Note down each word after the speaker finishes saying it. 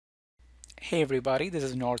Hey everybody, this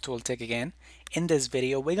is Northul Tech again. In this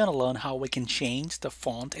video, we're going to learn how we can change the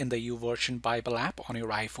font in the YouVersion Bible app on your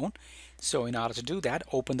iPhone. So in order to do that,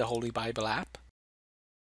 open the Holy Bible app.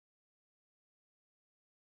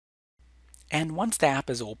 And once the app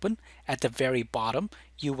is open, at the very bottom,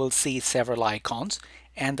 you will see several icons.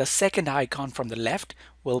 And the second icon from the left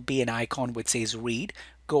will be an icon which says Read.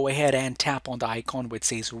 Go ahead and tap on the icon which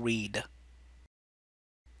says Read.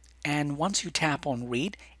 And once you tap on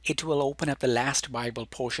Read, it will open up the last Bible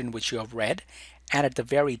portion which you have read. And at the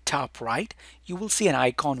very top right, you will see an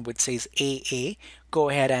icon which says AA. Go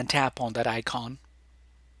ahead and tap on that icon.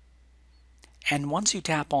 And once you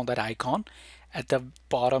tap on that icon, at the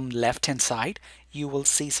bottom left hand side, you will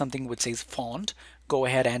see something which says Font. Go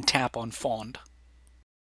ahead and tap on Font.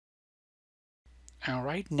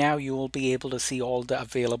 Alright, now you will be able to see all the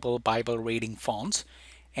available Bible reading fonts.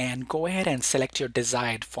 And go ahead and select your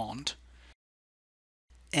desired font.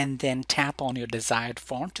 And then tap on your desired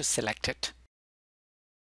font to select it.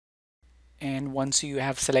 And once you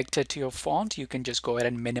have selected your font, you can just go ahead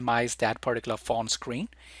and minimize that particular font screen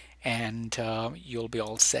and you'll be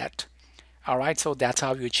all set. Alright, so that's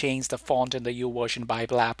how you change the font in the YouVersion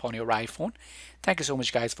Bible app on your iPhone. Thank you so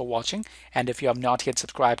much guys for watching, and if you have not yet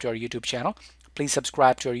subscribed to our YouTube channel, please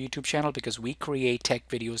subscribe to our YouTube channel because we create tech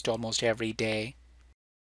videos almost every day.